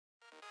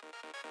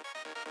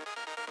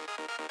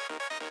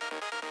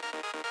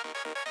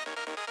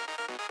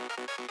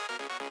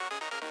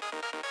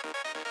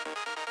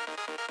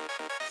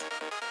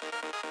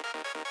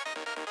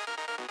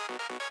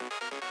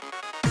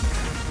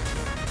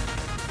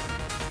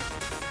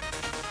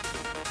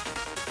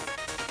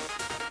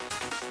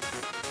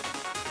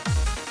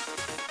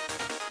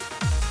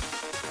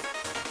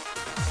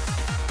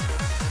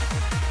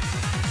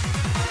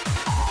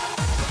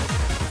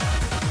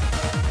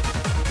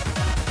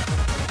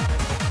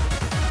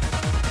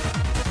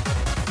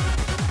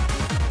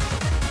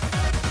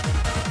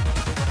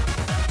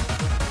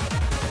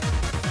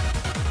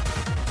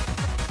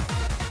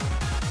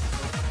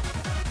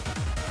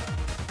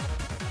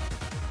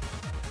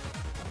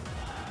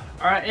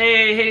Alright,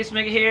 hey, it's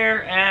Mega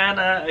here, and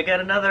I got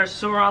another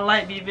Sur Ron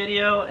Light Beat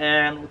video,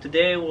 and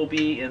today we'll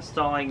be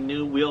installing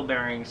new wheel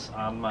bearings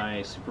on my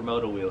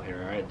supermoto wheel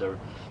here, alright?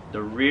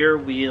 The rear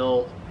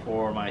wheel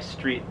for my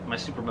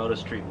supermoto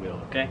street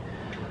wheel, okay?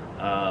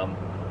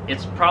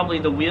 It's probably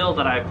the wheel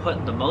that I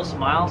put the most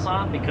miles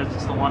on because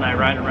it's the one I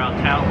ride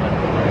around town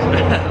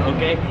with,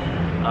 okay?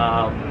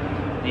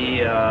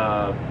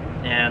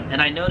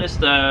 And I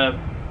noticed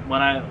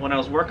when I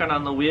was working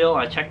on the wheel,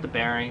 I checked the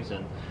bearings,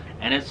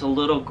 and it's a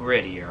little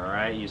gritty, all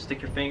right? You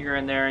stick your finger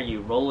in there and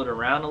you roll it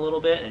around a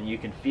little bit and you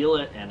can feel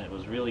it, and it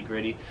was really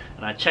gritty.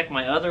 And I checked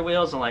my other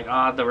wheels and like,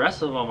 the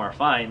rest of them are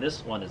fine.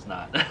 This one is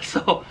not.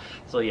 so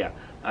yeah,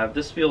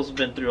 this wheel's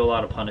been through a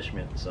lot of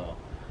punishment. So,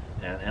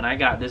 and I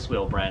got this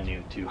wheel brand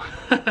new too.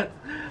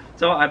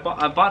 So I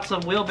bought some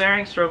wheel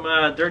bearings from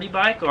Dirty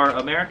Bike or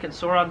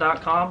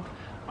AmericanSurRon.com.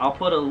 I'll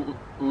put a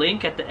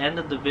link at the end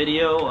of the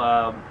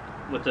video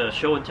with a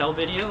show and tell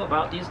video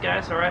about these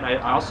guys, alright? I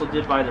also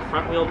did buy the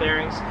front wheel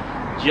bearings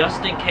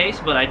just in case,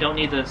 but I don't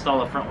need to install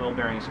the front wheel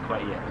bearings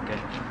quite yet, okay?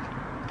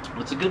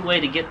 It's a good way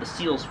to get the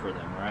seals for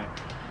them, alright?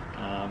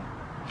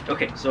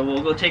 Okay, so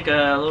we'll go take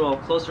a little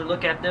closer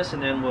look at this,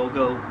 and then we'll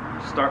go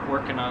start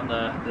working on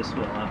this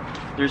wheel.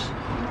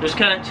 There's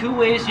kind of two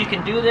ways you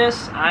can do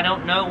this. I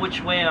don't know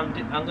which way I'm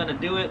going to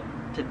do it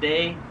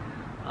today.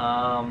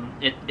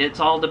 It's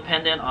all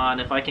dependent on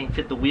if I can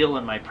fit the wheel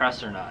in my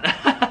press or not.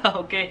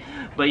 Okay,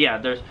 but yeah,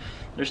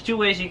 there's two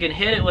ways you can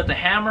hit it with a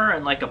hammer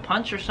and like a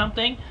punch or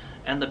something,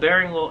 and the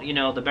bearing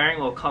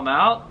will come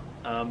out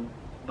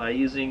by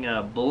using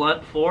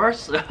blunt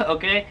force.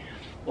 Okay,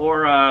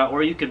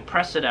 or you can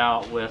press it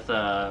out with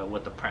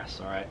the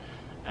press. All right,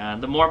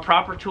 and the more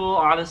proper tool,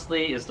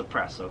 honestly, is the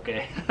press.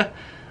 Okay.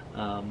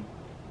 All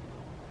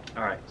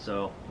right,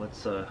 so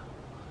let's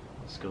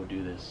go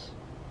do this.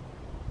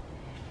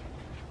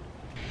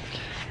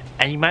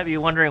 And you might be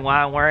wondering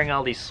why I'm wearing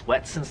all these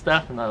sweats and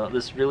stuff, and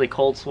this really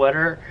cold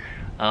sweater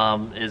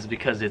is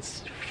because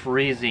it's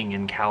freezing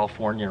in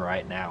California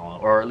right now,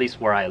 or at least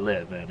where I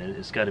live, and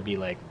it's got to be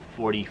like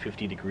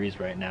 40-50 degrees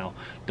right now.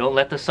 Don't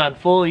let the sun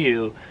fool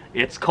you.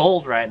 It's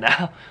cold right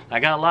now. I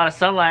got a lot of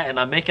sunlight and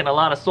I'm making a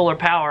lot of solar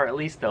power, at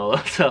least though.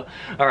 So,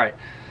 all right,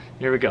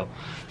 here we go.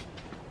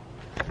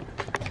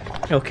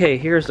 Okay,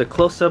 here's a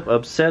close-up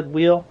of said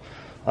wheel.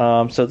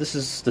 So this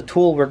is the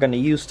tool we're going to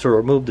use to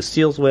remove the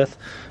seals with.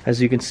 As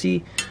you can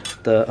see,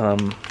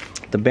 the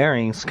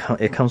bearings,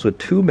 it comes with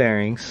 2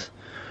 bearings.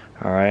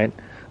 Alright,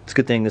 it's a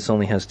good thing this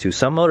only has 2.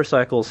 Some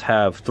motorcycles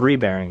have 3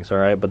 bearings,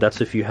 alright, but that's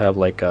if you have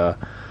like a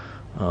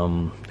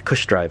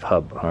cush drive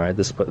hub. Alright,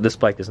 this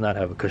bike does not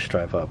have a cush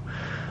drive hub.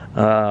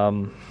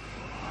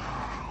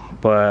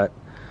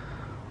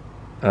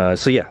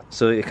 So yeah,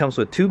 so it comes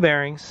with 2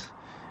 bearings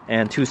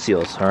and 2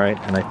 seals, alright,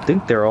 and I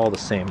think they're all the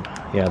same.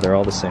 Yeah, they're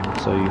all the same,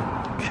 so you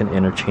can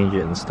interchange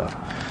it and stuff.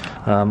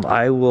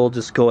 I will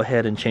just go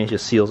ahead and change the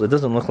seals. It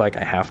doesn't look like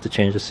I have to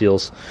change the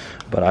seals,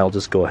 but I'll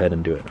just go ahead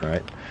and do it,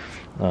 alright?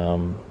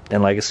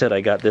 And like I said,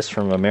 I got this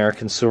from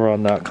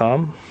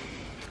AmericanSurRon.com,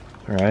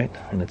 alright,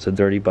 and it's a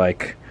Dirty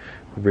Bike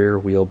rear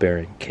wheel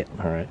bearing kit,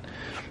 alright?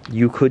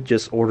 You could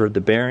just order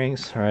the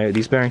bearings, alright?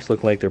 These bearings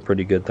look like they're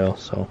pretty good though,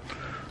 so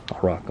I'll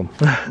rock them.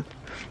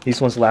 These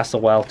ones last a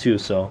while too,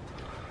 so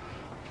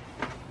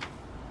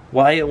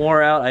why it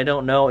wore out, I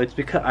don't know. It's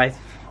because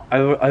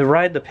I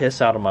ride the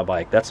piss out of my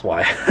bike. That's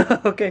why.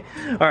 Okay.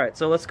 All right.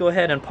 So let's go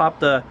ahead and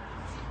pop the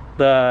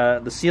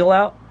seal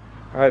out.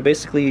 All right.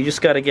 Basically, you just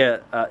got to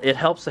get. It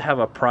helps to have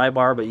a pry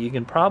bar, but you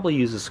can probably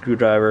use a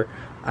screwdriver.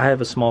 I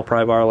have a small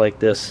pry bar like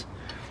this,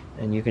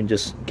 and you can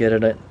just get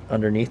it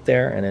underneath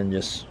there, and then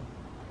just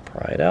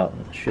pry it out,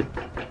 and it should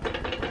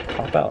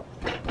pop out.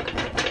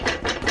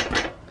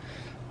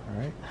 All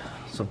right.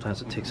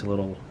 Sometimes it takes a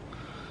little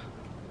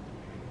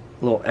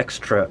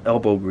extra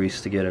elbow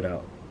grease to get it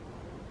out.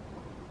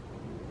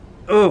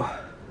 Oh,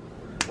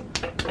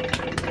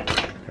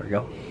 there we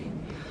go.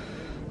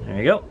 There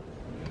you go.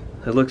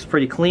 It looks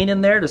pretty clean in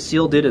there. The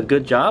seal did a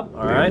good job.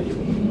 All right.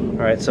 All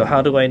right. So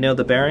how do I know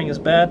the bearing is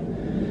bad?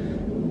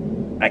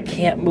 I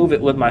can't move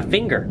it with my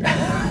finger.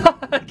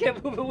 I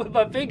can't move it with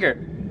my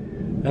finger.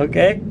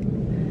 Okay.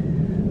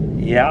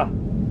 Yeah.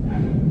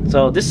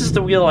 So this is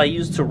the wheel I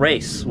used to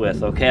race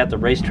with, okay, at the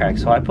racetrack.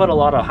 So I put a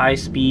lot of high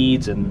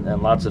speeds and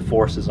lots of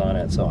forces on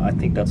it. So I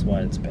think that's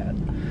why it's bad.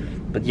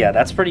 But yeah,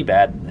 that's pretty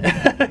bad.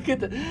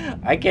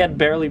 I can't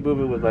barely move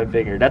it with my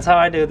finger. That's how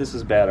I knew this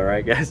is bad,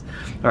 alright guys?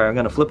 Alright, I'm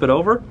gonna flip it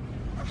over.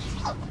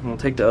 I'm gonna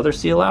take the other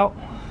seal out.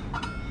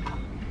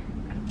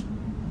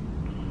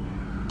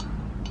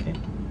 Okay.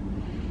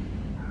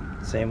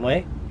 Same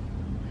way.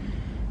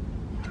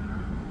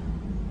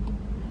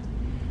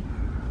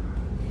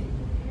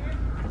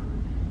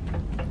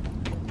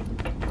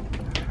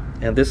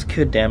 And this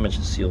could damage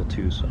the seal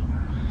too, so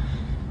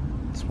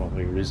that's one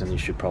reason you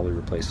should probably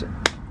replace it.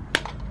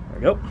 There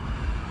we go.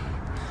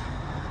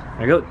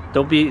 There you go.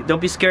 Don't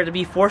be scared to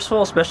be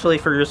forceful, especially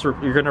if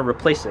you're gonna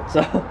replace it.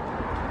 So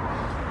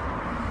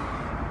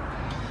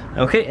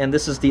okay, and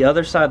this is the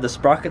other side, the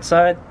sprocket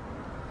side.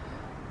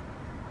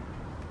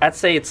 I'd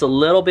say it's a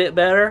little bit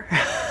better.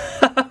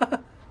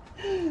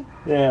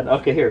 Man,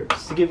 okay, here,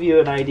 just to give you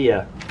an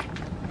idea.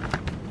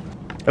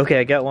 Okay,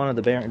 I got one of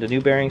the new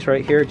bearings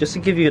right here, just to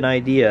give you an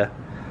idea.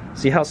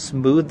 See how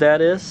smooth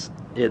that is?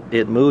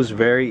 It moves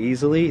very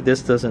easily.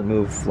 This doesn't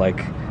move like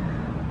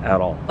at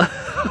all.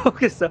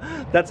 Okay, so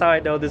that's how I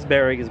know this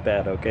bearing is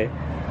bad, okay?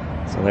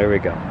 So there we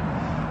go.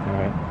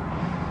 Alright.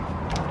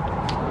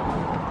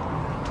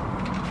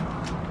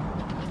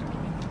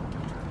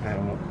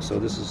 So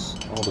this is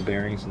all the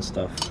bearings and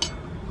stuff.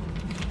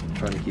 I'm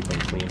trying to keep them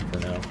clean for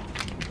now.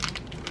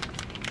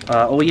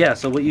 Oh yeah,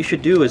 so what you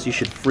should do is you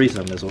should freeze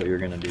them is what you're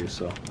gonna do.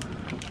 So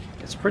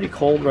it's pretty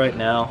cold right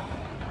now,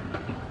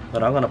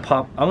 but I'm gonna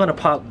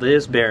pop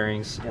these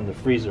bearings in the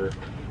freezer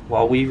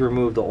while we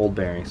remove the old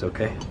bearings,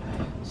 okay?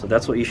 So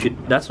that's what you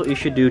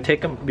should do. Take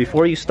them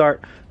before you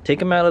start. Take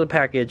them out of the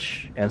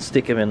package and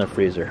stick them in the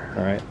freezer.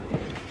 All right.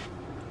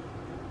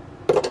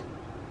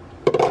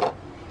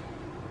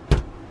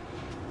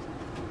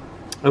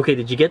 Okay,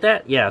 did you get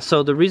that? Yeah.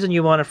 So the reason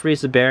you want to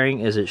freeze the bearing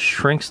is it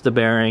shrinks the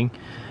bearing,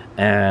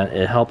 and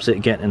it helps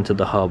it get into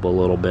the hub a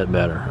little bit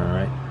better. All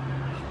right.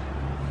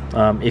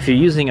 If you're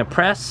using a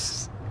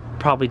press,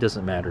 probably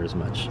doesn't matter as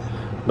much,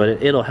 but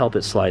it'll help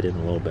it slide in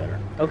a little better.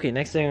 Okay,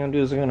 next thing I'm gonna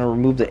do is I'm gonna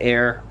remove the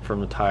air from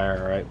the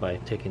tire, all right, by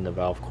taking the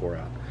valve core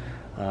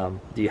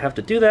out. Do you have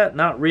to do that?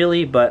 Not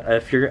really, but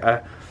if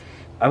you're,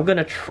 I'm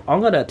gonna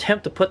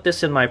attempt to put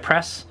this in my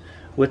press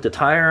with the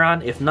tire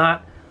on. If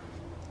not,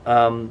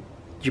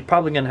 you're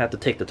probably gonna have to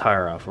take the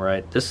tire off, all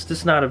right? This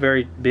is not a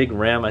very big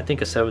rim. I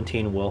think a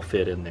 17 will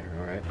fit in there,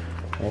 all right?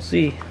 We'll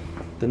see.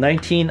 The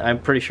 19, I'm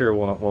pretty sure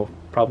will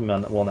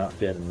not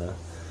fit in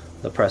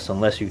the press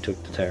unless you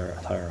took the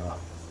tire off.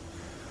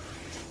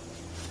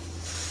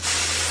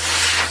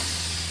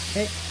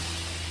 Okay,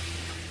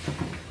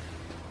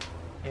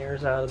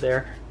 air's out of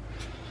there,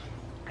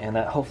 and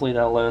hopefully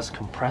that'll let us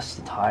compress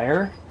the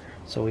tire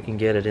so we can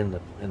get it in the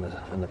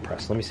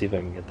press. Let me see if I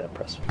can get that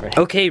press right.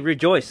 Okay,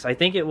 rejoice! I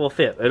think it will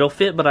fit. It'll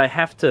fit, but I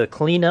have to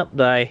clean up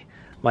my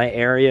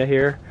area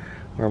here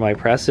where my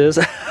press is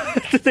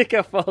to take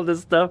off all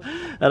this stuff,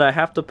 and I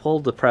have to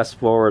pull the press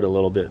forward a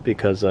little bit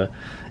because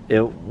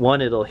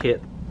it'll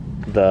hit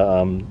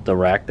the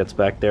rack that's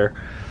back there,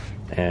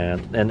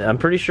 and I'm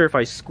pretty sure if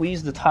I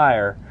squeeze the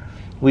tire,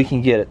 we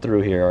can get it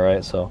through here. All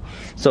right, so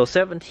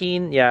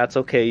 17, yeah, it's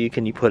okay. You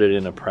put it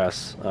in a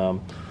press.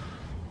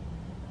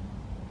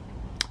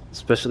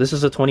 Especially, this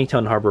is a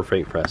 20-ton Harbor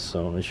Freight press,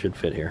 so it should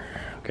fit here.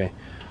 Okay,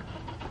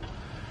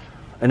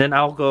 and then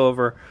I'll go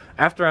over,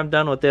 after I'm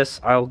done with this,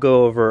 I'll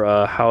go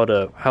over how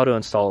to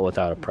install it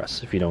without a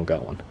press if you don't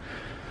got one.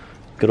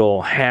 Good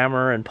old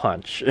hammer and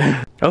punch.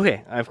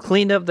 Okay, I've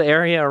cleaned up the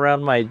area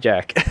around my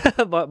jack,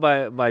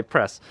 my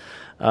press.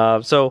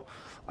 So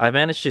I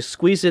managed to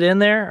squeeze it in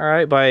there,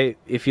 all right,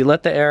 if you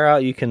let the air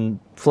out, you can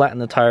flatten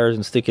the tires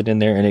and stick it in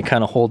there, and it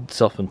kind of holds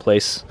itself in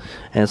place,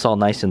 and it's all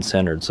nice and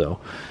centered, so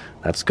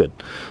that's good.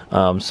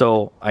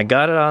 So I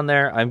got it on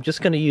there. I'm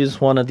just going to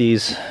use one of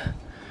these,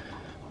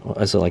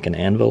 is it like an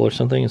anvil or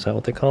something? Is that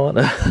what they call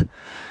it?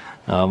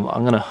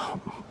 I'm going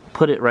to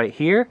put it right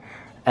here,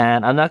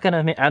 and I'm not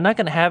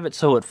gonna have it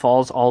so it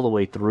falls all the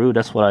way through.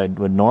 That's what I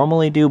would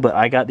normally do, but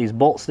I got these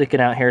bolts sticking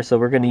out here, so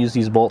we're going to use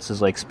these bolts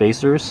as like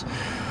spacers.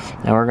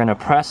 And we're gonna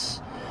press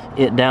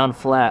it down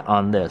flat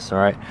on this. All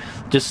right,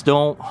 just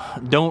don't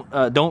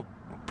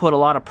put a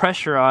lot of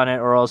pressure on it,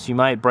 or else you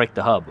might break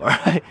the hub. All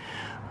right.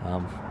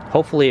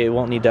 Hopefully, it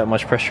won't need that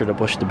much pressure to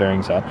push the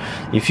bearings out.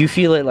 If you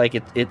feel it like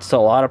it's a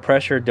lot of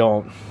pressure,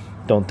 don't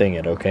ding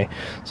it. Okay.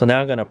 So now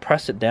I'm gonna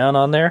press it down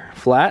on there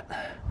flat.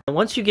 And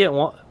once you get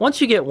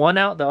one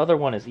out, the other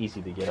one is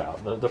easy to get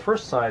out. The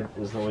first side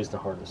is always the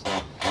hardest.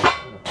 I'm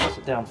gonna press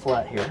it down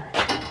flat here.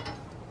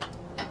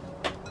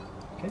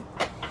 Okay.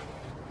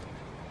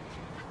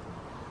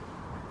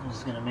 I'm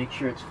just going to make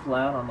sure it's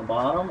flat on the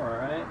bottom,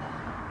 alright?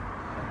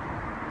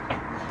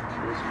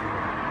 For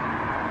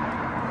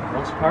the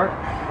most part.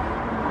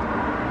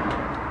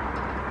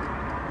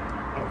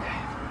 Okay.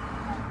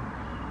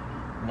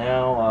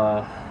 Now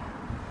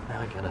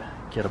I gotta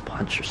get a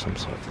punch or some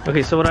sort.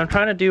 Okay, so what I'm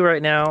trying to do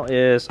right now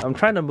is I'm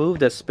trying to move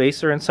that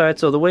spacer inside.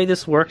 So the way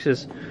this works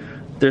is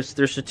there's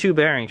the two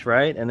bearings,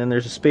 right? And then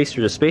there's a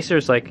spacer. The spacer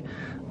is like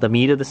the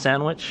meat of the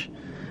sandwich.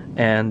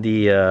 and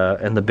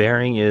the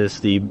bearing is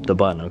the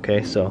button.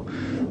 Okay, so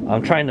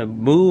I'm trying to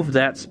move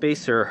that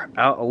spacer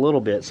out a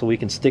little bit so we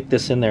can stick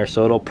this in there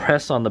so it'll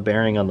press on the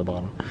bearing on the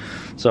bottom.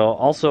 So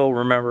also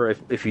remember,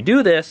 if you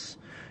do this,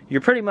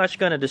 you're pretty much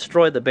going to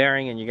destroy the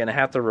bearing and you're going to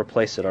have to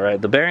replace it. All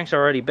right, the bearing's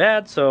already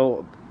bad,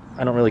 so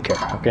I don't really care.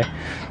 Okay,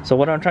 so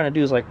what I'm trying to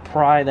do is like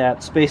pry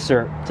that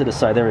spacer to the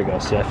side. There we go.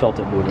 See, I felt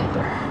it move right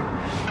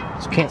there.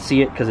 Just can't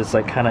see it because it's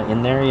like kind of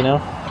in there, you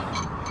know.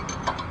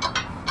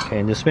 Okay,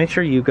 and just make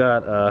sure you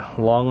got a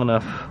long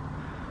enough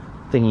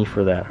thingy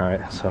for that. All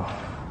right, so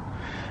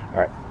all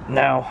right,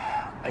 now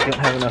I don't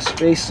have enough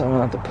space, so I'm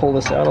gonna have to pull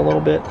this out a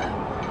little bit,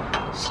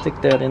 stick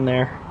that in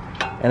there,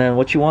 and then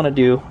what you want to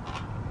do,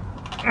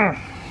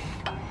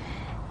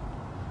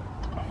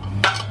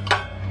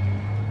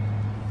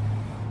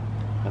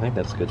 I think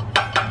that's good.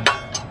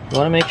 You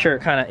want to make sure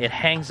it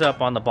hangs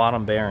up on the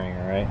bottom bearing.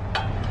 All right,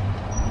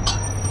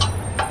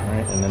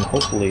 and then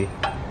hopefully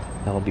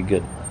that'll be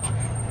good.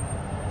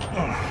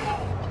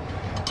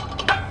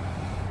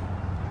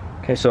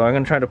 Okay, so I'm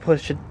gonna try to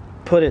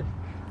put it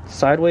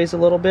sideways a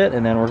little bit,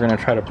 and then we're gonna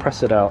try to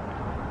press it out,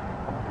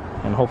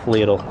 and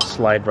hopefully it'll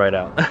slide right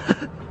out.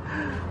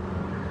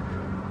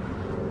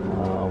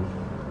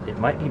 It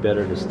might be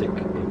better to stick a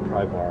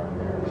pry bar in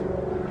there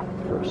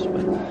first,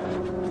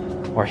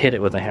 or hit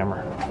it with a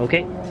hammer.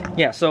 Okay,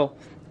 yeah. So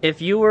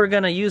if you were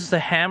gonna use the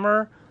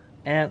hammer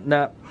and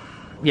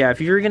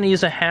if you were gonna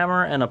use a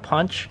hammer and a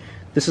punch,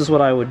 this is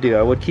what I would do.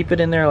 I would keep it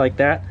in there like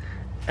that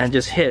and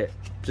just hit it,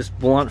 just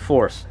blunt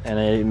force, and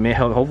it may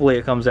hopefully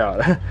it comes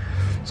out.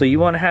 So you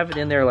want to have it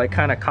in there like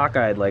kind of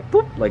cockeyed, like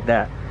boop, like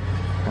that.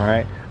 All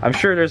right. I'm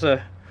sure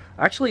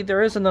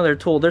there is another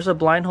tool. There's a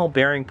blind hole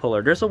bearing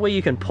puller. There's a way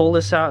you can pull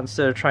this out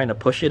instead of trying to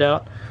push it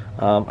out.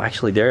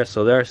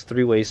 There's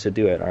 3 ways to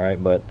do it. All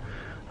right, but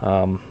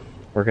I'm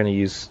gonna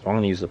use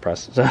the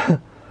press.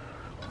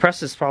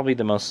 Press is probably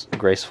the most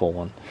graceful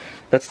one.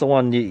 That's the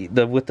one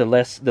with the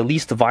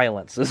least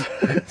violence.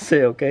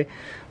 Say okay,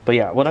 but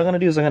yeah, what I'm gonna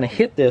do is I'm gonna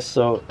hit this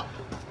so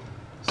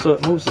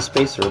it moves the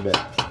spacer a bit.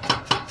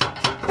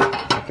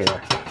 Okay,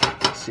 there.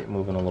 Let's see it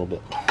moving a little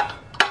bit.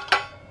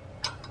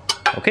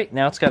 Okay,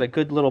 now it's got a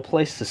good little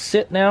place to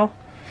sit now.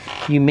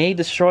 You may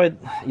destroy,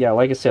 yeah,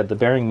 like I said, the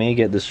bearing may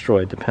get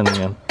destroyed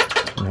depending on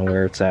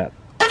where it's at.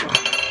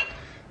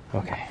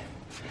 Okay,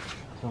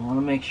 so I want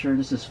to make sure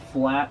this is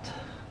flat.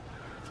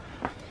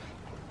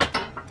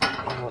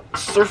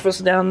 Surface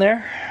down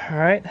there, all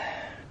right,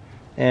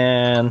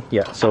 and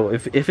yeah, so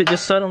if it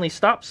just suddenly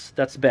stops,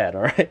 that's bad.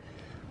 All right,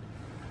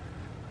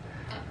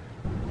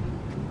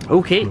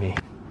 okay,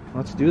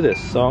 let's do this.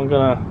 So I'm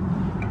gonna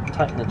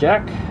tighten the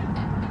jack.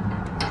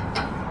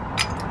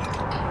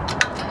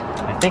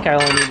 I think I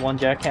only need 1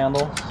 jack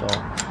handle,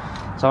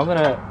 so I'm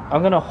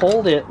gonna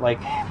hold it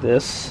like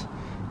this.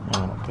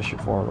 I'm gonna push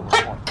it forward a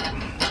little more.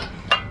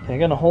 Okay, I'm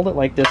gonna hold it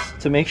like this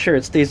to make sure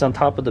it stays on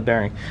top of the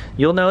bearing.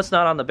 You'll know it's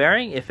not on the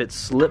bearing if it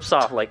slips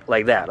off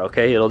like that.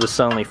 Okay, it'll just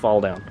suddenly fall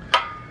down.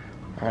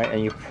 All right,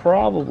 and you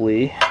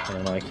probably, I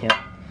don't know, I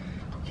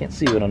can't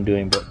see what I'm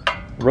doing, but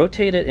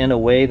rotate it in a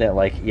way that,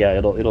 like, yeah,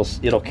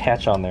 it'll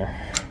catch on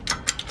there.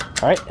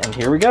 All right, and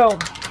here we go.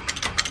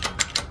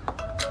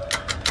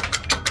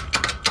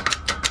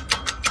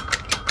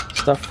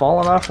 Stuff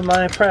falling off of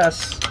my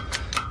press.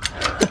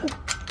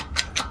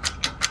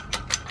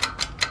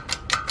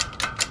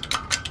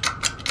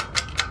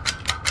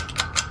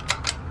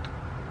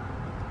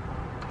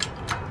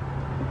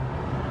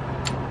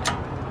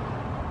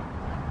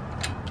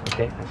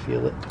 Okay, I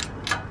feel it.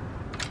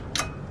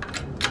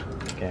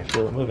 Okay, I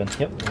feel it moving.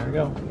 Yep, there we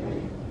go.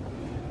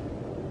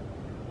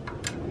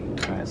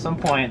 All right, at some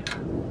point,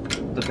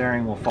 the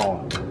bearing will fall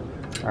out.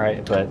 All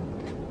right, but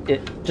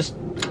it just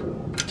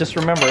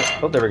remember.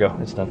 Oh, there we go.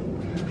 It's done.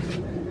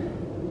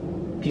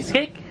 Piece of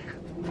cake.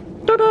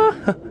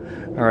 Ta-da!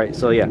 All right,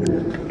 so yeah.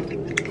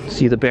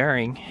 See, the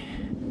bearing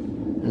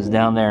is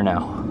down there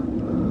now.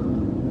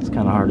 It's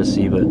kind of hard to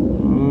see, but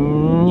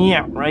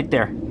yeah, right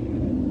there.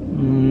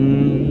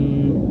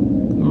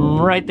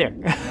 Right there.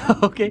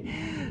 Okay.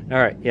 All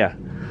right. Yeah,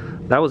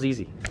 that was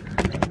easy.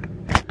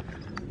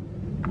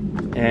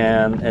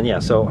 And yeah,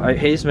 so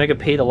Hayes Mega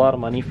paid a lot of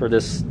money for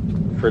this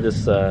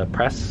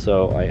press,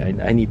 so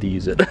I need to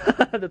use it.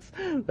 that's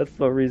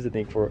the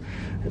reasoning for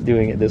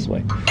doing it this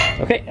way.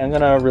 Okay, I'm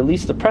gonna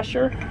release the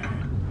pressure.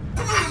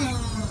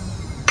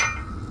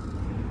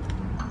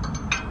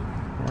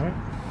 All right.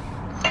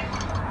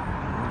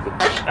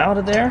 Out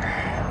of there.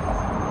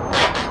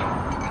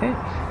 Okay.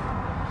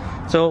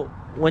 So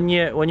when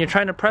you're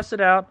trying to press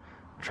it out,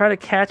 try to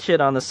catch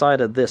it on the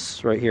side of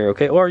this right here,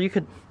 okay? Or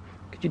could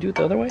you do it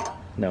the other way?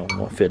 No, it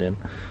won't fit in.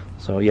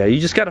 So yeah, you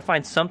just got to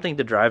find something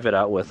to drive it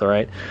out with, all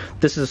right?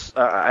 This is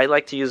I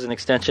like to use an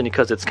extension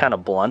because it's kind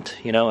of blunt,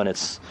 you know, and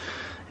it's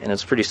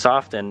pretty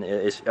soft, and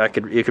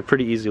you could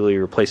pretty easily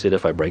replace it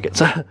if I break it.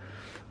 So,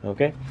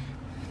 okay.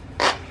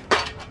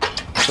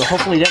 So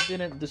hopefully that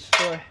didn't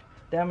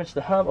damage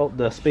the hub. Oh,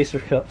 the spacer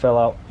fell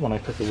out when I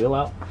took the wheel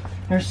out.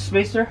 Here's the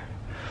spacer.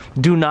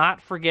 Do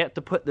not forget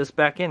to put this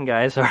back in,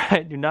 guys. All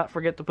right, do not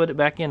forget to put it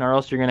back in, or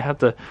else you're gonna have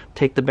to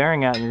take the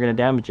bearing out and you're gonna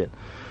damage it.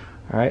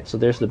 All right, so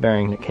there's the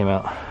bearing that came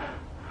out.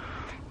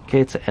 Okay,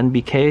 it's an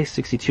NBK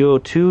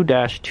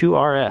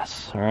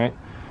 6202-2RS. All right,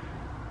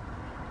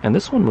 and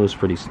this one moves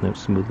pretty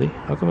smoothly.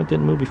 How come it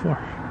didn't move before?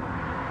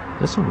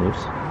 This one moves.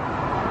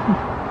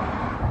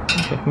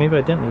 Okay, maybe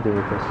I didn't need to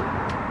replace it.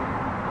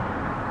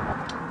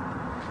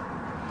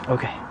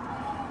 Okay.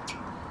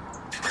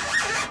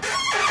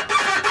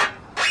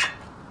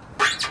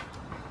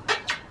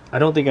 I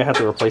don't think I have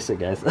to replace it,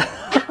 guys.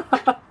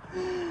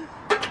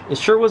 It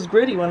sure was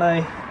gritty when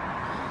I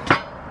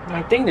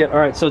dinged it. All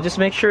right, so just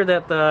make sure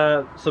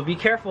that so be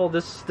careful.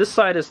 This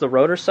side is the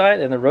rotor side,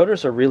 and the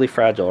rotors are really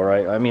fragile,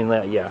 right? I mean,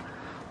 yeah.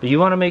 But you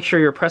want to make sure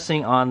you're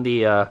pressing on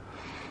the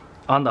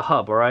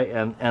hub, all right?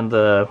 And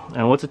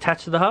what's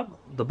attached to the hub?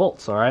 The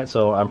bolts, all right?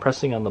 So I'm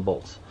pressing on the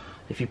bolts.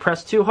 If you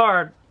press too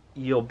hard,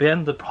 you'll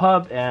bend the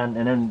hub, and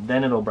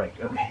then it'll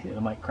break. Okay,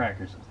 it might crack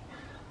or something.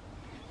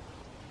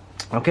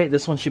 Okay,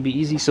 this one should be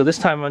easy. So this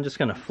time I'm just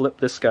gonna flip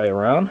this guy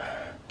around.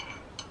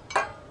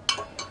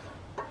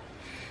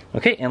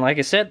 Okay, and like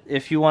I said,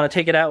 if you want to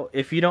take it out,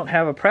 if you don't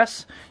have a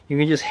press, you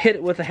can just hit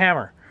it with a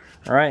hammer.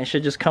 All right, it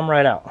should just come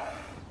right out.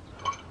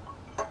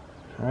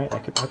 All right, I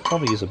could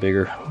probably use a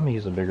bigger. Let me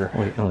use a bigger.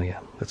 Wait, oh yeah,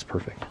 that's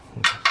perfect.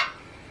 Okay.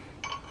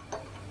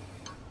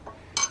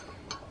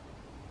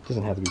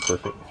 Doesn't have to be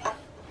perfect.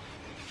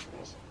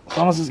 As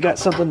long as it's got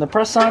something to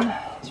press on,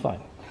 it's fine.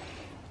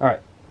 All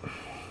right.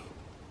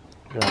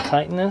 I'm gonna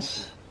tighten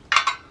this.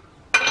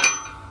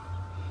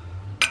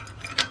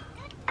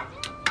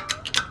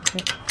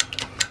 Okay.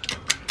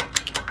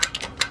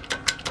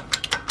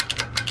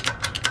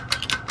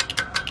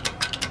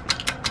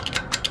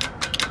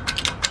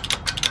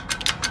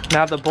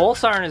 Now the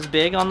bolts aren't as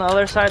big on the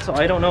other side, so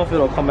I don't know if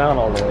it'll come out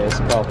all the way. It's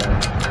a problem.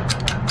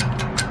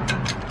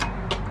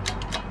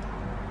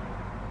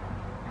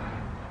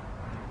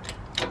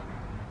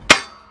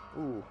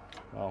 Ooh,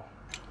 wow.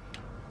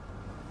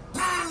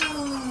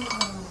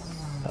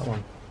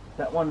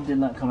 That one did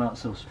not come out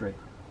so straight.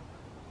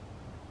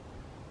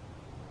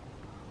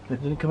 It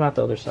didn't come out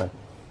the other side.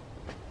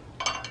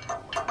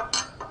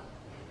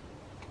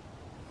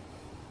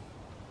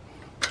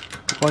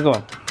 Keep on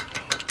going.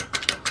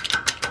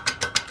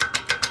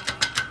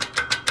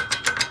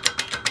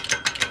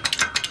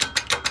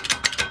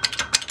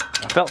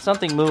 I felt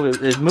something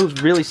move. It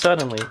moved really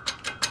suddenly.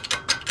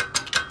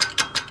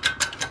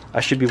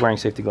 I should be wearing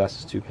safety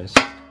glasses too, guys.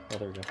 Oh,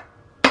 there we go.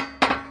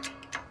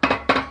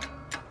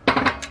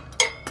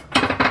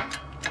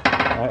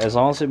 As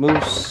long as it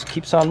moves,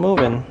 keeps on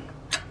moving.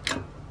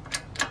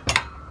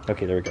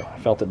 Okay, there we go. I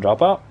felt it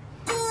drop out.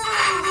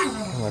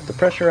 Let the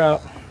pressure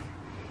out.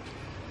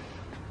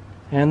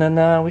 And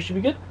then we should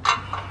be good.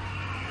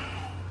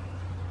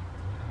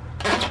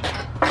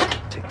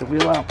 Take the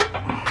wheel out.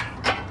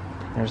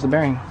 There's the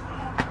bearing.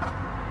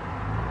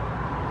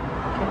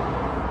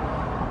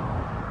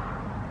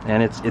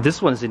 And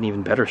this one's in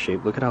even better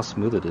shape. Look at how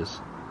smooth it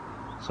is.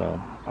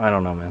 So, I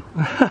don't know, man.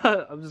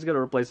 I'm just going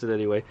to replace it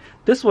anyway.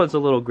 This one's a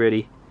little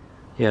gritty.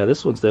 Yeah,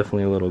 this one's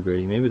definitely a little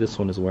gritty. Maybe this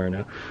one is wearing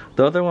out.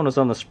 The other one was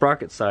on the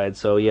sprocket side,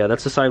 so yeah,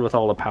 that's the side with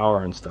all the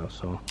power and stuff,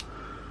 so.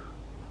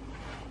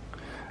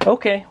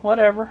 Okay,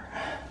 whatever.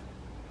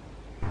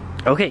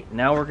 Okay,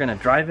 now we're going to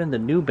drive in the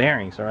new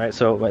bearings, alright?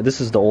 So,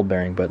 this is the old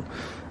bearing, but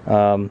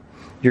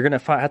you're going to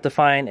have to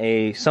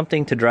find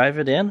something to drive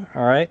it in,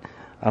 alright?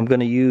 I'm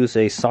going to use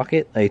a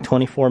socket, a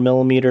 24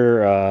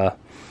 millimeter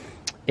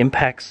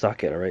impact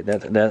socket. All right,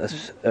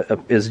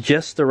 that is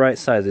just the right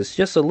size. It's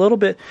just a little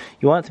bit.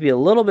 You want it to be a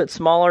little bit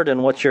smaller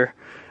than what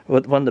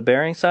the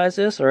bearing size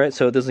is. All right,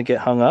 so it doesn't get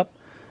hung up.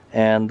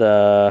 And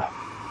yeah,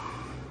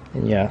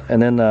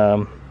 and then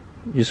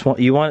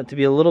you want it to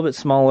be a little bit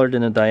smaller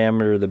than the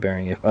diameter of the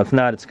bearing. If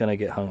not, it's going to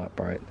get hung up.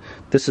 All right,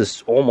 this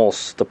is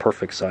almost the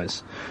perfect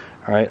size.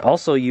 All right.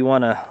 Also, you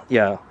want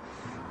to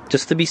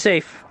just to be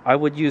safe, I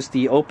would use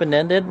the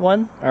open-ended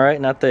one. All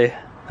right, not the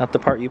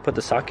part you put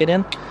the socket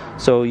in.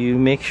 So you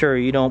make sure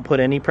you don't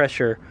put any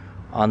pressure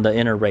on the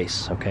inner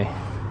race, okay?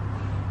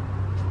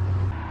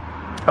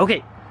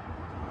 Okay,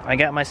 I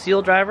got my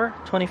seal driver,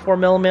 24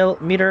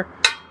 millimeter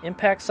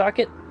impact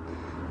socket.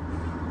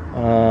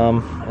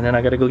 And then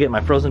I gotta go get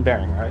my frozen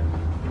bearing, all right?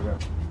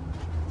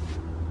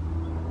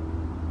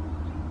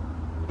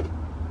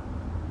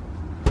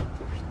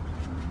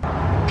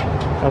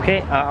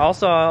 Okay,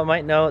 also I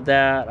might note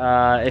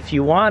that if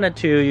you wanted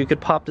to, you could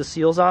pop the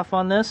seals off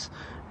on this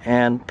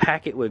and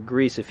pack it with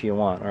grease if you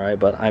want, all right?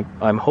 But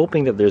I'm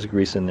hoping that there's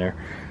grease in there.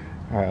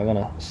 All right, I'm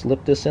gonna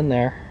slip this in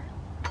there.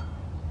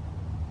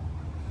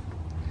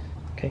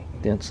 Okay,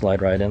 didn't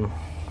slide right in.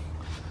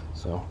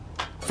 So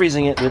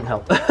freezing it didn't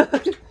help.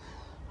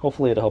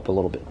 Hopefully it'll help a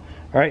little bit.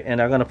 All right, and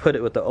I'm gonna put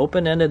it with the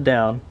open-ended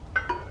down.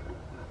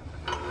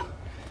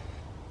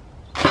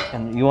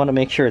 And you wanna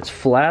make sure it's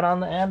flat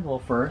on the anvil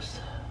first.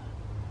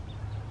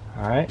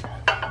 All right.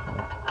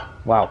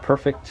 Wow,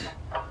 perfect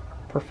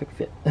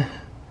fit.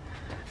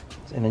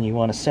 And then you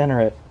want to center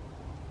it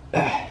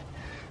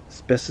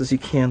as best as you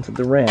can to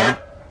the ram.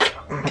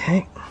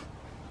 Okay.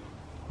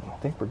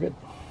 think we're good.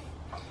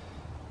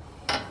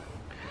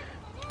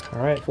 All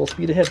right, full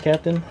speed ahead,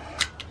 Captain.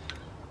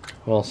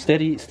 Well,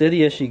 steady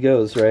as she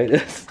goes, right?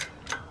 That's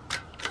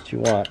what you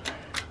want.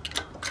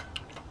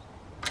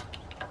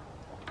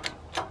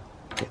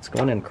 It's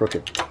going in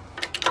crooked.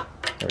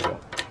 There we go.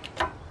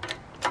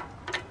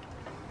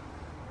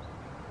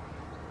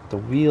 The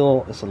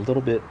wheel is a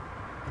little bit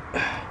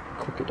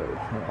crooked though.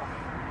 Yeah.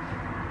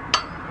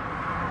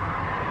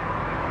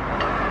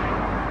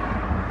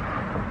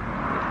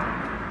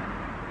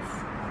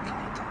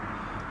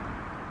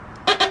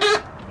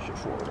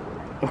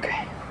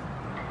 Okay,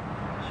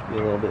 should be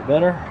a little bit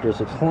better. There's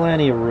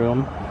plenty of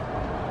room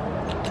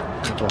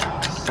with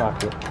the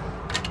socket.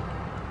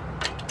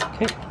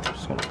 Okay,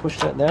 just gonna push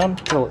that down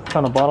until it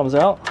kind of bottoms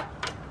out.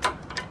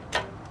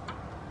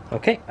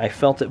 Okay, I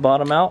felt it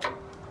bottom out.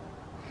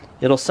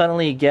 It'll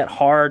suddenly get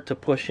hard to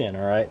push in.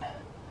 All right.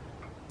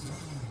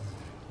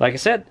 Like I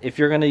said, if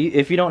you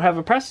don't have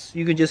a press,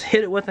 you can just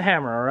hit it with a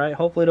hammer. All right.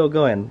 Hopefully it'll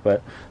go in,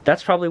 but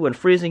that's probably when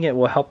freezing it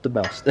will help the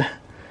most. All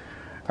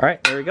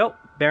right, there we go.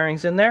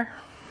 Bearings in there,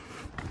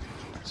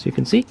 so you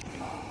can see.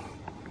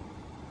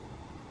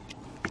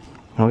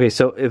 Okay,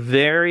 so a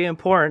very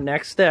important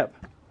next step.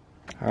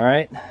 All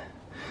right,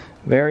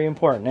 very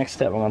important next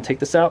step. I'm gonna take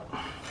this out.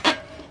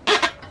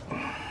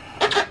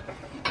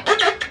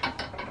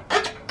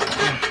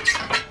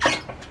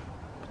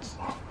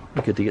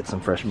 Be good to get some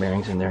fresh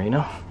bearings in there, you know.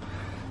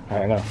 All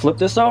right, I'm gonna flip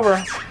this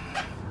over.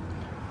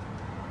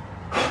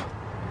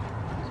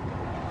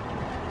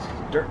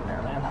 Dirt in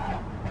there,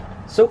 man.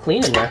 So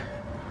clean in there.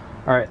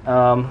 All right,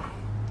 I'm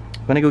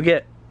gonna go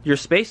get your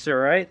spacer,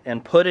 right,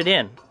 and put it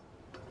in.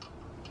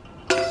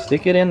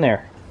 Stick it in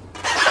there.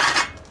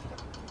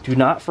 Do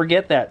not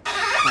forget that,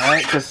 all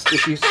right? Because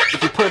if you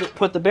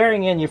put the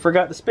bearing in, you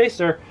forgot the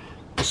spacer,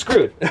 you're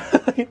screwed.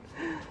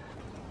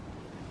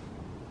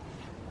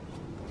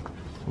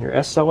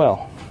 Your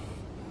SOL.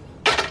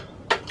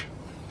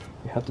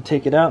 You have to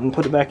take it out and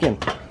put it back in.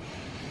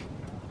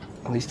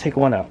 At least take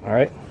one out, all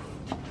right?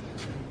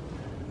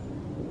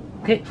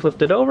 Okay,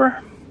 flipped it over.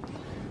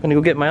 I'm gonna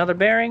go get my other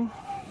bearing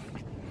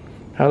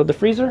out of the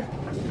freezer.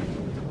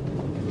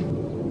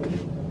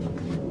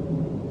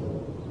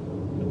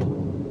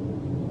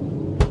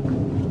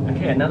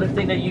 Okay, another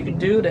thing that you can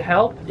do to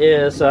help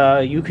is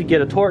you could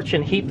get a torch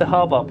and heat the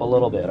hub up a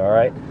little bit, all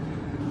right?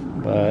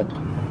 But,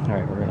 all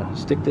right, we're gonna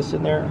stick this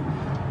in there.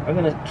 I'm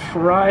gonna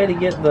try to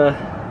get the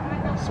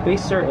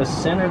spacer as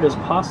centered as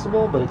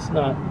possible, but it's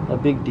not a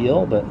big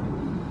deal. But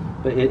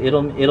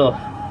it'll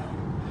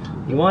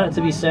you want it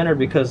to be centered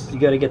because you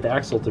got to get the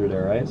axle through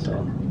there, right?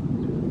 So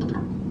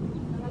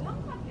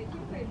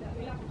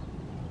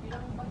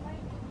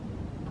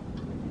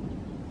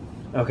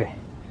okay,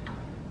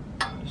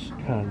 just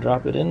kind of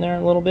drop it in there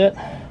a little bit.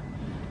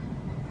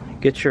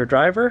 Get your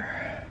driver.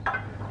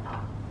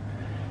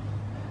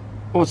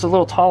 Oh, it's a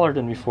little taller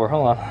than before.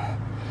 Hold on.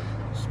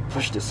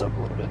 Push this up a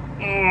little bit.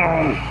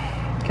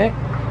 Okay,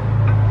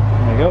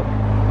 there we go.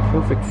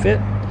 Perfect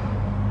fit.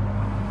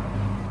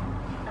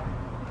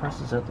 Press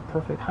is at the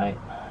perfect height.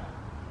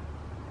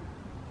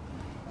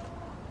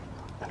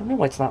 I don't know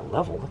why it's not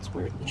level. That's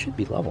weird. It should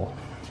be level.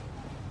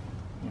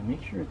 Yeah,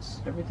 make sure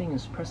everything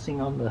is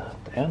pressing on the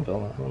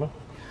anvil. I don't know.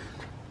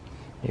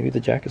 Maybe the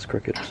jack is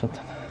crooked or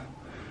something.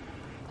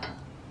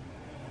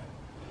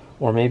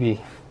 Or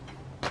maybe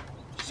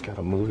just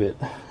gotta move it.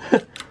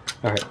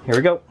 All right, here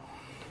we go.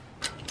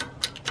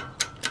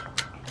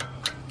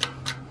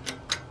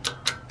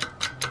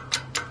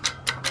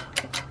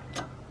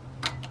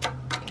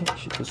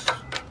 Should just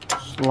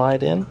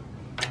slide in.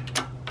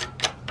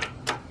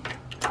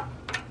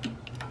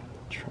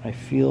 Try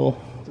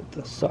feel that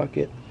the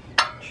socket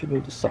should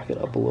move the socket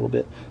up a little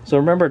bit. So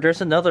remember, there's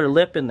another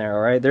lip in there,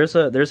 all right? There's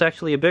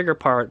actually a bigger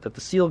part that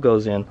the seal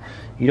goes in.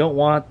 You don't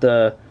want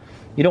the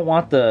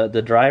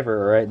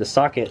driver, right? The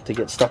socket to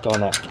get stuck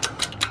on that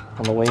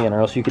on the way in, or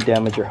else you could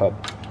damage your hub.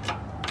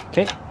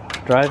 Okay,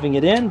 driving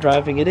it in.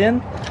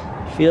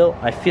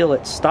 I feel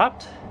it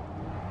stopped.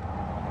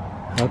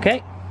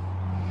 Okay.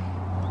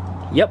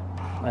 Yep,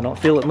 I don't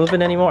feel it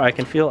moving anymore. I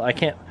can't feel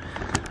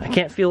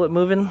it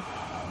moving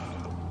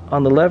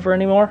on the lever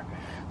anymore.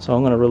 So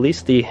I'm going to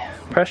release the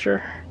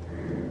pressure,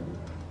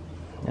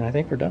 and I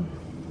think we're done.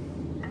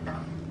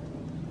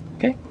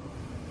 Okay.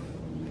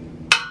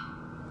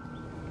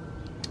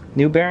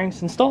 New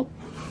bearings installed.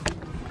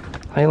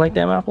 How you like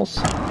them apples?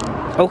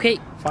 Okay,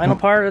 final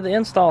part of the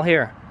install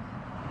here.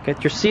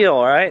 Get your seal,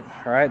 all right?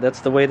 All right, that's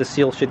the way the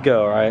seal should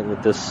go, all right?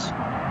 With this,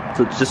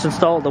 so just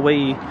install it the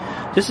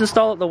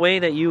way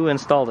that you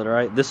installed it, all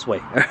right? This way,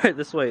 all right?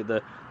 This way,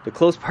 the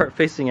closed part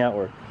facing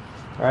outward.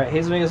 All right,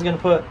 Hazewing is going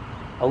to put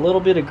a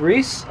little bit of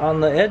grease on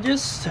the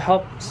edges to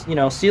help, you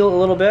know, seal it a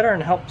little better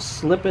and help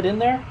slip it in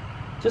there,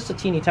 just a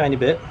teeny tiny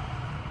bit.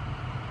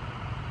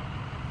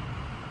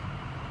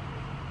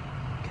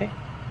 Okay.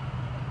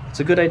 It's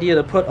a good idea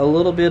to put a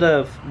little bit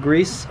of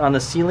grease on the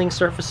sealing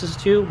surfaces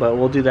too, but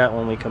we'll do that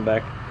when we come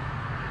back.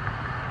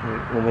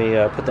 When we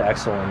put the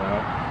axle in, all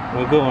right?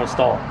 We'll go and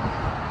install it.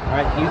 All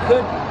right, you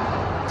could.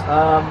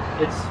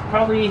 It's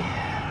probably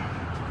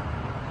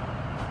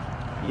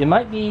you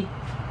might be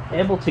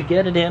able to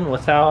get it in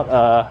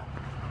without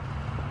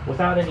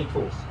without any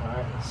tools. All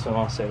right, so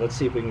I'll say, let's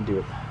see if we can do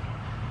it.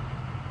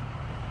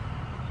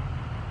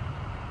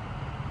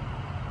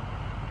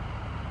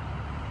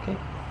 Okay,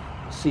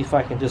 see if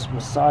I can just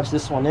massage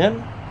this one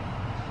in.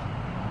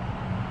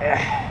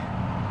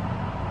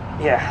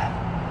 Yeah,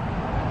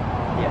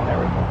 there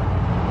we go.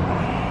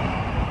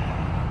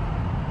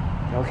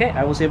 Okay,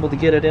 I was able to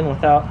get it in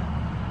without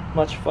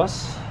much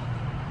fuss.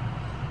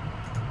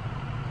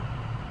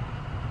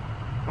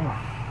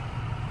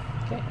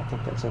 Okay, I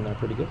think that's in there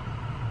pretty good.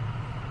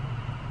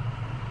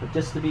 But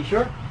just to be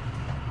sure,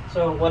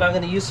 so what I'm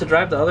going to use to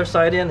drive the other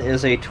side in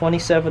is a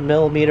 27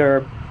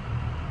 millimeter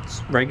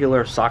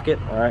regular socket.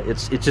 All right,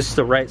 it's just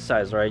the right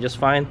size. All right, just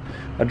find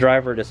a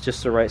driver that's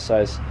just the right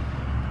size,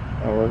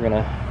 and we're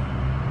gonna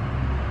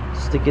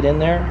stick it in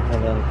there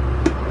and then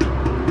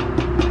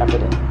tap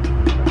it in.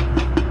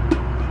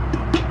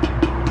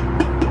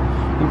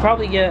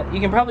 You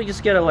can probably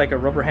just get like a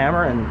rubber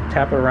hammer and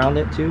tap it around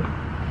it too,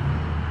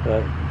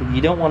 but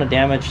you don't want to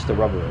damage the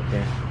rubber.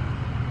 Okay,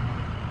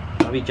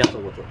 I'll be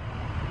gentle with it.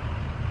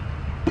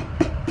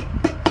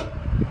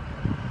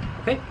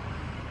 Okay,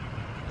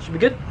 should be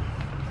good.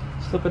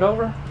 Flip it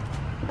over.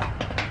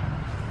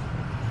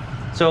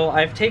 So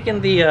I've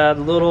taken the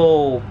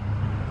little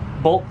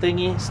bolt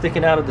thingy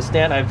sticking out of the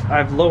stand.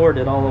 I've lowered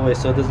it all the way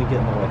so it doesn't get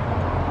in the way.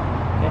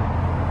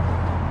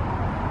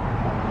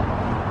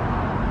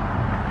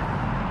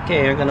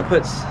 Okay, I'm gonna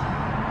put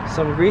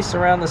some grease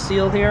around the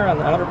seal here on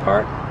the outer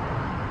part,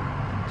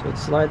 so it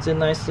slides in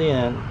nicely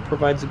and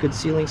provides a good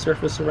sealing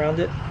surface around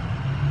it.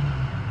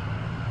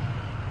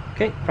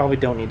 Okay, probably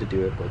don't need to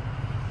do it, but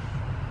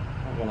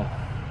I'm gonna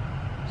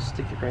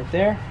stick it right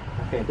there.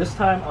 Okay, this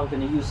time I'm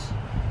going to use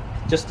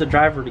just the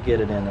driver to get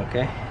it in,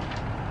 okay?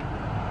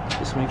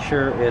 Just make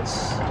sure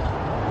it's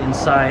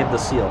inside the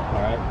seal,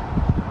 alright?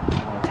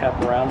 I'm going to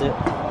tap around it.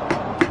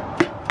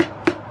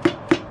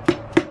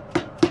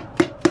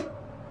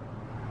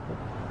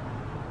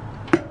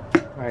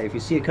 Alright, if you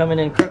see it coming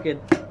in crooked,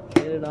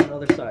 get it on the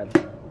other side.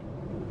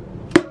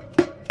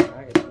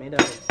 Alright, it's made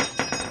out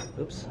of,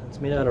 oops, it's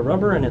made out of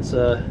rubber, and it's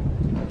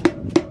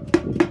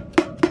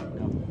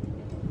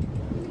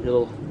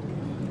it'll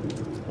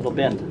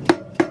bend.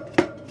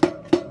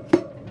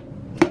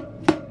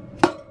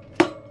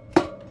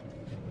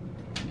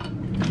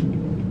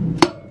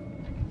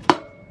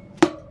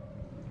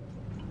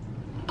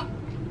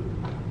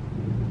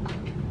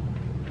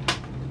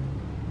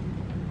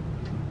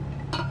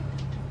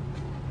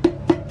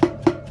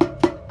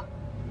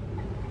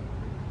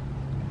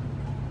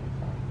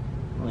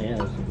 Oh yeah,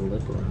 there's a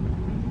lip around it.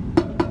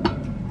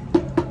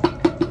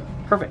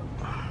 Perfect.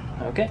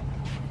 Okay.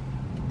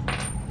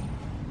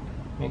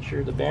 Make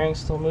sure the bearing's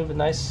still moving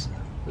nice.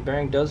 The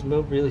bearing does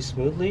move really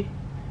smoothly.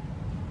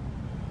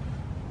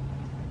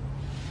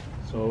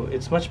 So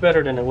it's much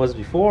better than it was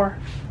before,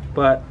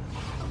 but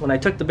when I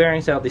took the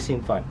bearings out, they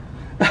seemed fine.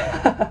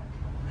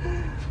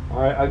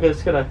 Alright, I'm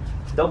just gonna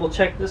double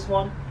check this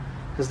one,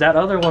 because that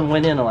other one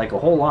went in like a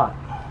whole lot.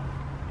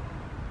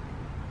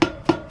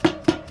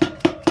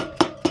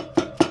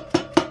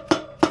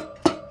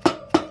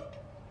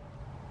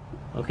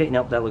 Okay,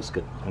 nope, that looks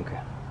good. Okay.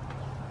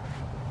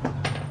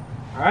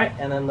 Alright,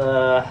 and then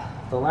the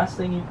last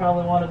thing you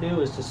probably want to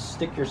do is just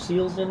stick your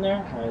seals in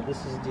there. Alright,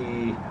 this is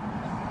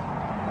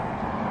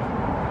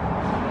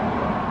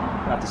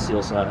not the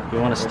seal side. You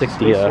want to stick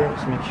the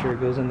just make sure it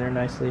goes in there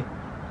nicely.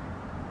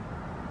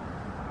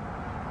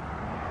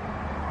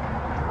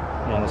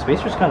 Yeah, the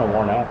spacer's kind of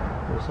worn out.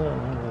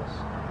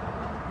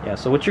 Yeah,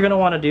 so what you're going to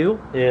want to do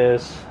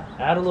is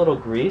add a little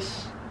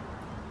grease.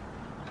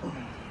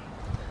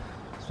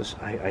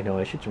 I know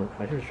I should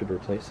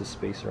replace this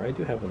spacer. I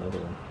do have another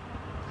one.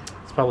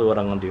 That's probably what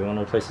I'm going to do. I'm going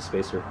to replace the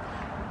spacer.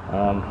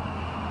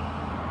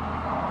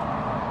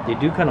 They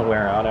do kind of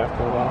wear out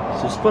after a while.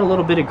 So just put a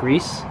little bit of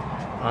grease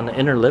on the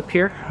inner lip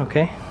here,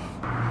 okay?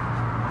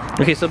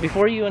 Okay, so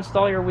before you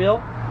install your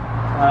wheel,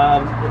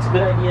 it's a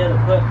good idea to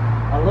put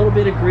a little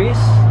bit of grease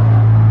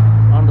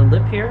on the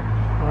lip here,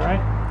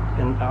 alright?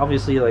 And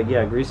obviously, like,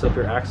 yeah, grease up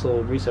your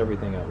axle, grease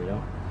everything up, you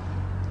know?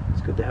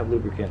 It's good to have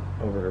lubricant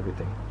over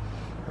everything.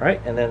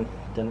 Alright, and then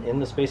in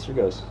the spacer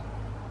goes.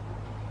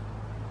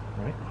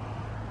 Alright.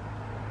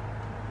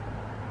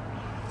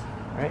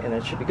 Alright, and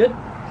it should be good.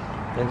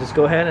 Then just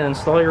go ahead and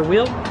install your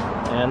wheel,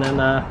 and then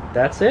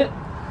that's it.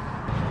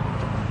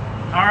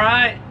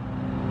 Alright,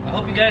 I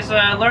hope you guys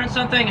learned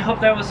something. I hope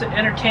that was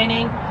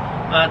entertaining.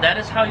 That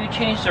is how you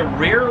change the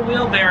rear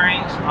wheel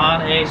bearings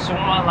on a Sur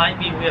Ron Light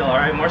B wheel.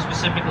 Alright, more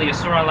specifically a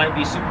Sur Ron Light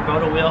B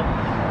supermoto wheel.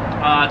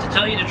 To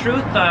tell you the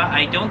truth,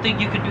 I don't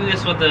think you could do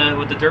this with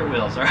the dirt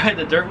wheels. Alright,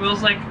 the dirt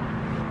wheels, like,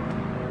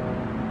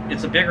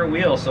 it's a bigger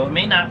wheel, so it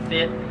may not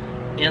fit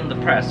in the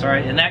press.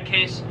 Alright, in that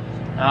case,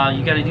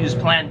 you got to use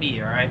plan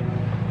B. Alright,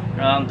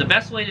 the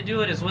best way to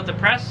do it is with the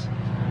press.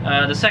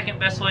 The second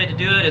best way to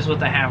do it is with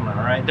the hammer.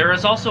 Alright, there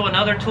is also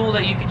another tool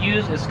that you could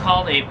use. It's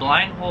called a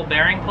blind hole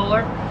bearing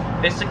puller.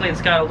 Basically,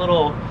 it's got a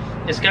little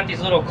it's got these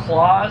little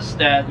claws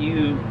that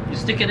you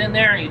stick it in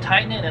there and you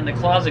tighten it and the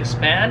claws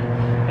expand,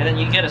 and then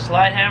you get a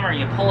slide hammer and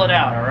you pull it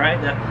out. All right,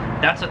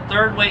 that's a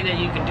third way that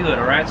you can do it.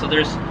 All right, so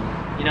there's,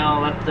 you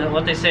know,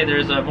 what they say,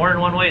 there's more than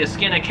one way to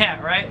skin a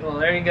cat, right? Well,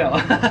 there you go.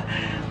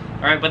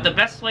 All right, but the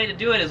best way to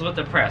do it is with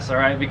the press, all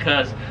right,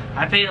 because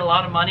I paid a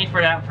lot of money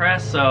for that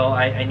press, so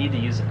I need to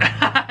use it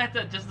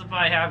to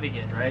justify having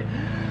it, right?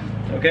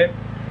 Okay,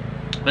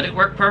 but it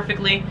worked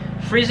perfectly.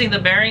 Freezing the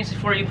bearings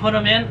before you put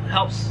them in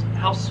helps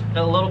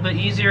a little bit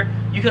easier.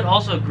 You can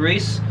also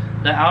grease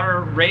the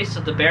outer race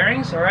of the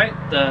bearings, all right,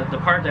 the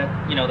part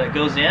that, you know, that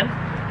goes in,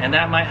 and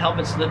that might help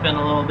it slip in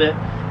a little bit.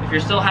 If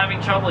you're still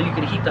having trouble, you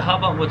can heat the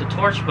hub up with the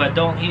torch, but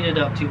don't heat it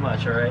up too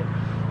much, all right?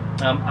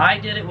 I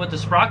did it with the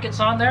sprockets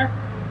on there,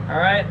 all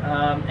right,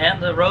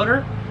 and the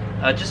rotor.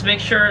 Just make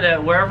sure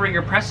that wherever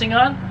you're pressing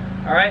on,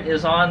 all right,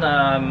 is on,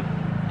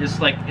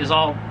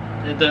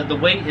 the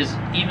weight is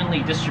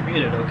evenly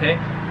distributed, okay?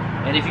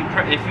 And if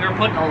you're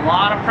putting a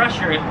lot of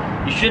pressure,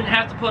 you shouldn't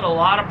have to put a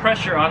lot of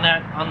pressure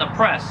on the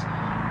press.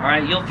 All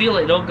right, you'll feel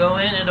it. It'll go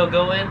in,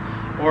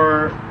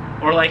 or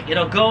like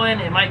it'll go in.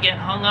 It might get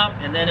hung up,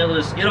 and then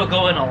it'll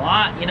go in a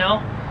lot. You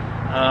know,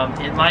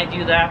 it might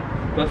do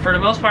that. But for the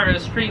most part, it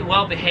was pretty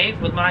well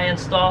behaved with my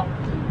install.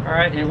 All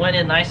right, it went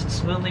in nice and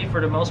smoothly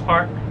for the most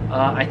part.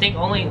 I think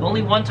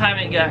only one time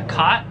it got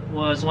caught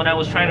was when I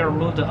was trying to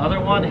remove the other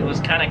one. It was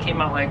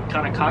came out like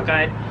kind of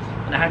cockeyed,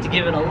 and I had to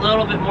give it a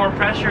little bit more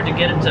pressure to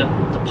get it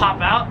to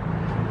pop out,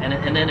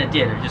 and then it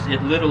did.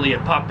 It literally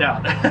popped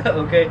out.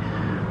 Okay,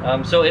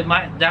 so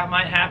that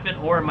might happen,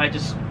 or it might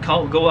just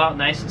go out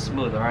nice and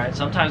smooth. All right,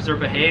 sometimes they're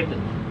behaved,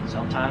 and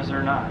sometimes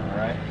they're not. All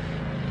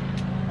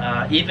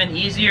right, even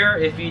easier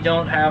if you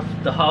don't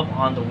have the hub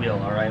on the wheel.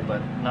 All right, but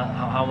not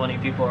how many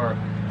people are,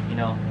 you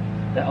know.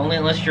 That only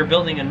unless you're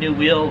building a new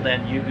wheel,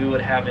 then you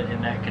would have it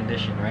in that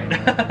condition, right?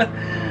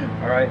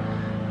 All right,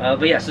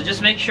 but yeah, so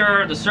just make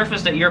sure the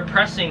surface that you're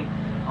pressing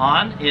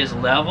on is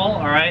level,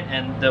 all right,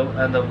 and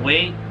the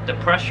weight, the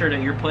pressure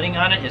that you're putting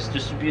on it is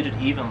distributed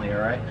evenly, all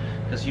right,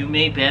 because you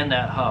may bend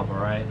that hub, all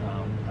right.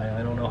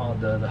 I don't know how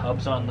the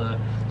hubs on the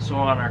Sur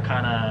Ron are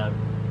kind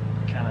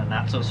of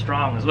not so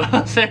strong, is what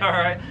I'll say. All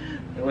right,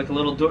 they look a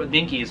little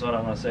dinky, is what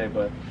I'm gonna say,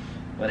 but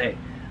hey.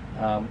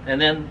 And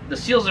then the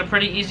seals are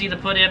pretty easy to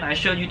put in. I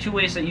showed you two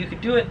ways that you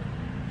could do it.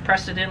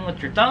 Press it in with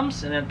your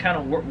thumbs and then kind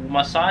of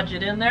massage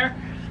it in there.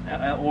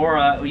 Or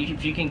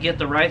if you can get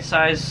the right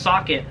size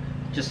socket,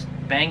 just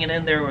bang it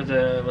in there with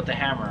the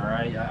hammer. All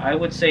right? I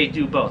would say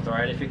do both. All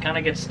right, if it kind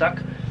of gets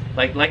stuck,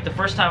 like the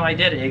first time I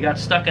did it, it got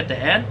stuck at the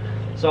end.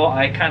 So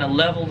I kind of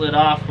leveled it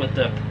off with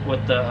the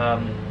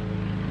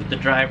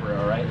driver.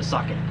 All right, the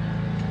socket.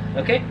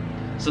 Okay,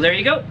 so there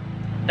you go.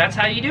 That's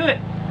how you do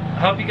it.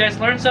 I hope you guys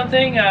learned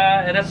something,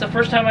 and that's the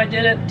first time I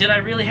did it. Did I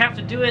really have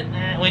to do it?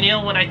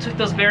 When I took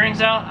those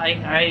bearings out,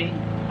 I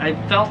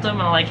felt them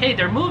and I'm like, hey,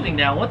 they're moving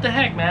now. What the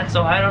heck, man?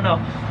 So I don't know.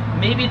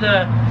 Maybe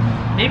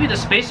the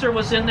spacer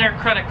was in there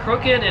kind of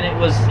crooked and it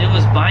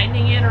was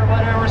binding it or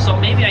whatever. So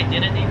maybe I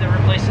didn't need to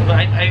replace it. But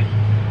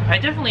I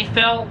definitely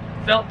felt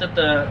that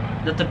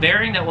the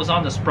bearing that was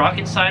on the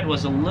sprocket side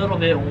was a little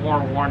bit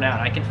worn out.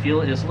 I could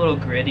feel it. It's a little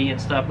gritty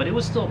and stuff, but it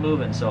was still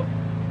moving. So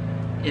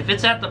if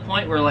it's at the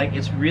point where like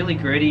it's really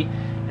gritty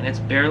and it's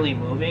barely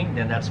moving,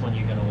 then that's when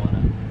you're gonna want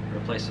to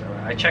replace it.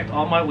 I checked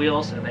all my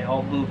wheels and they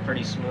all move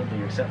pretty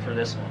smoothly except for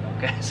this one.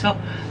 Okay, so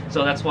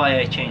that's why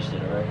I changed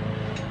it. All right.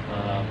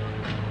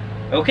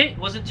 Okay,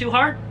 wasn't too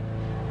hard.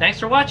 Thanks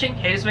for watching.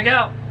 Hayes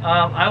McGow.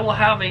 I will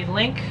have a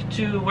link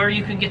to where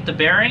you can get the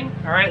bearing.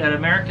 All right, at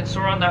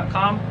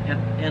AmericanSurRon.com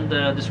in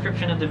the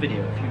description of the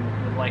video if you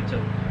would like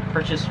to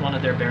purchase one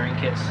of their bearing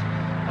kits.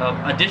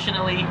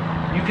 Additionally,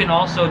 you can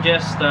also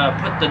just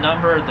put the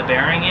number of the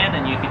bearing in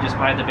and you can just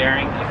buy the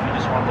bearing if you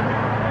just want the bearing.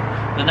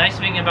 Right? The nice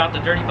thing about the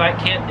Dirty Bike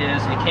kit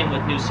is it came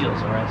with new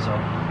seals, alright? So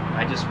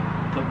I just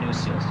put new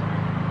seals.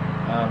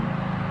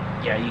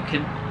 Yeah, you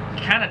can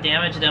kind of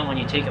damage them when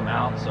you take them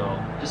out, so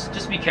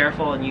just be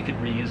careful and you could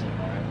reuse them.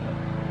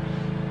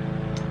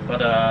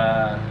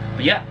 Alright?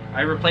 But yeah,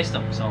 I replaced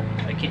them, so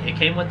it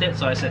came with it,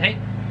 so I said, hey,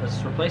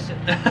 let's replace it.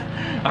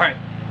 Alright,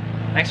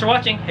 thanks for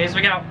watching. Hayes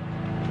McGow.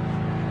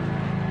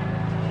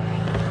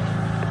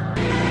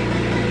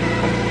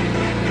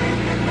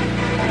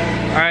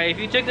 Alright, if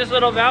you took this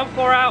little valve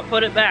core out,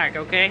 put it back,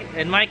 okay?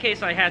 In my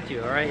case, I had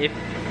to, alright?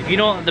 If you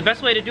don't, the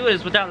best way to do it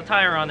is without a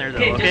tire on there,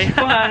 though, okay? Just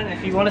fun.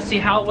 If you want to see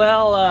how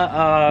well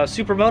a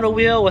supermoto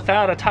wheel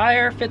without a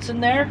tire fits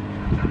in there,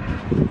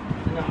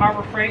 in the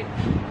Harbor Freight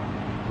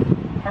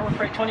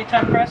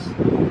 20-ton press,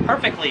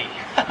 perfectly.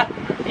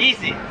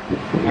 Easy.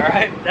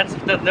 Alright, that's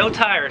no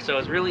tire, so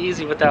it's really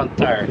easy without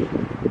the tire.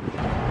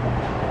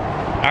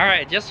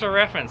 Alright, just for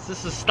reference,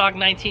 this is stock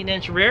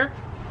 19-inch rear.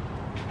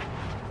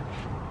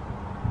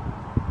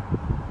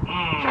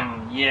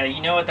 Yeah,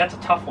 you know what? That's a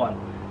tough one.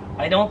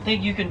 I don't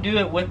think you can do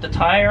it with the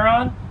tire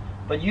on,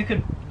 but you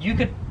could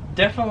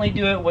definitely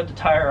do it with the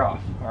tire off.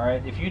 All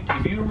right. If you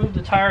remove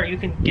the tire, you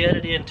can get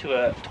it into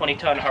a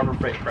 20-ton Harbor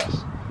Freight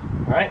press.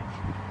 All right.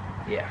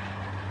 Yeah.